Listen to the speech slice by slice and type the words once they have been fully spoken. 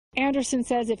Anderson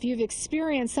says if you've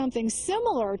experienced something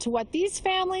similar to what these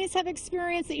families have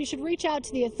experienced, that you should reach out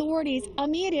to the authorities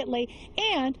immediately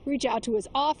and reach out to his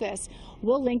office.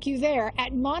 We'll link you there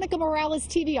at Monica Morales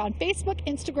TV on Facebook,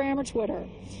 Instagram, or Twitter.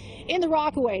 In the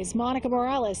Rockaways, Monica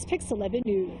Morales, Pix 11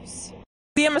 News.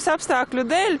 Ziemas apstākļu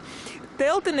dēļ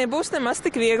telti nebūs nemaz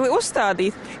tik viegli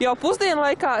uzstādīt. Jau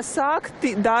pusdienlaikā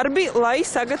sākti darbi, lai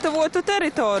sagatavotu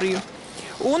teritoriju.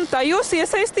 Un tajos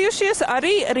iesaistījušies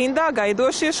arī rindā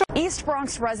gaidošie. East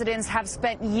Bronx residents have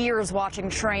spent years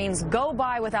watching trains go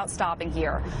by without stopping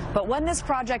here. But when this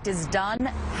project is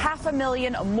done,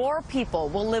 500,000 more people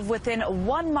will live within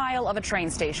 1 mile of a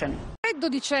train station. Freddo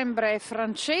dicembre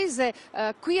francese,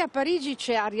 qui a Parigi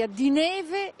c'è aria di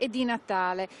neve e di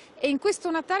Natale e in questo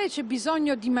Natale c'è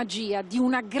bisogno di magia, di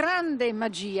una grande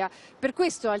magia. Per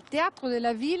questo al Teatro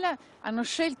della Ville hanno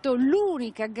scelto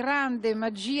l'unica grande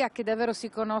magia che davvero si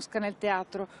conosca nel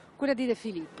teatro, quella di De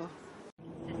Filippo.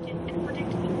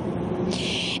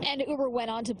 And Uber went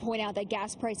on to point out that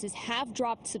gas prices have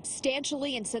dropped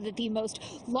substantially and said that the most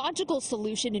logical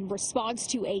solution in response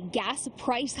to a gas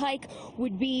price hike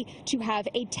would be to have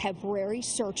a temporary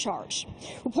surcharge.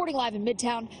 Reporting live in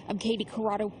Midtown, I'm Katie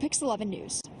Corrado, Pix 11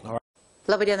 News.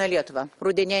 Labadiena Lietuva.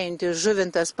 Rudenėjantis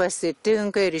žuvintas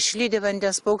pasitinka ir išlydi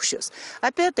vandens paukščius.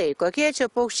 Apie tai, kokie čia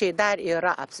paukščiai dar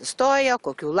yra apsistoję,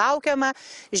 kokių laukiama,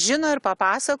 žino ir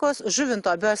papasakos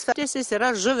Žuvinto biosferos. Jis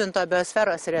yra Žuvinto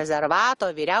biosferos rezervato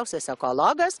vyriausias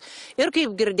ekologas. Ir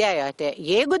kaip girdėjote,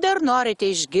 jeigu dar norite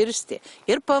išgirsti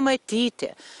ir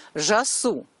pamatyti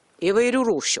žąsų įvairių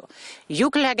rūšių, jų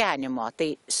klegenimo,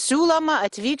 tai siūloma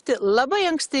atvykti labai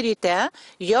anksti ryte,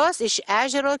 jos iš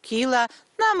ežero kyla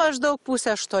maždaug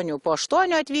 7:30. Po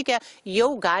 8 atvykę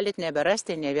jau galit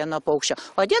neberasti ne vieno paukščio,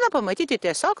 o dieną pamatyti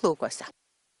tiesiog laukuose.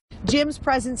 Jim's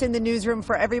presence in the newsroom,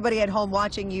 for everybody at home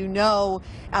watching, you know,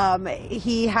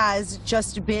 he has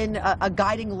just been a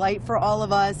guiding light for all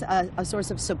of us, a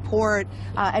source of support,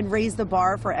 and raised the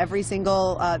bar for every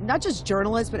single, not just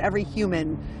journalist, but every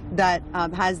human that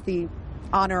has the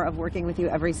honor of working with you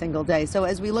every single day. So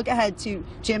as we look ahead to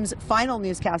Jim's final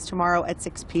newscast tomorrow at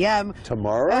 6 p.m.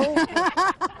 Tomorrow?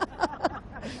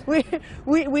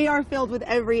 We are filled with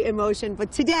every emotion,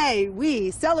 but today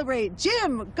we celebrate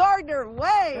Jim Gardner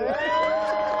Way.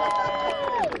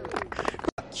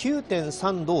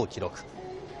 9.3 度を記録。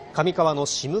上川の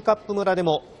シムカップ村で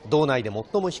も道内で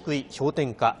最も低い氷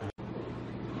点下。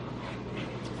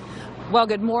 Well,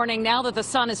 good morning. Now that the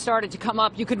sun has started to come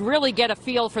up, you could really get a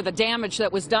feel for the damage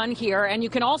that was done here. And you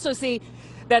can also see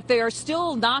that they are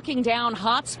still knocking down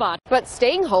hotspots. But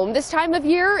staying home this time of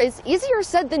year is easier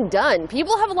said than done.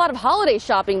 People have a lot of holiday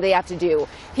shopping they have to do.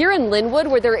 Here in Linwood,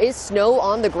 where there is snow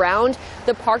on the ground,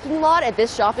 the parking lot at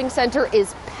this shopping center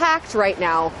is packed right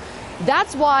now.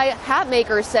 That's why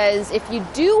Hatmaker says if you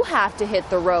do have to hit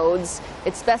the roads,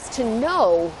 it's best to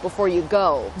know before you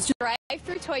go.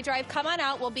 Drive-through toy drive, come on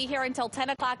out. We'll be here until 10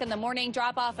 o'clock in the morning.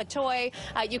 Drop off a toy.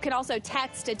 You can also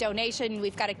text a donation.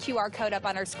 We've got a QR code up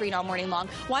on our screen all morning long.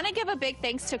 Want to give a big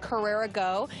thanks to Carrera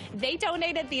Go. They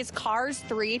donated these Cars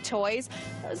 3 toys.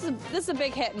 This is a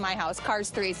big hit in my house,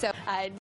 Cars 3. So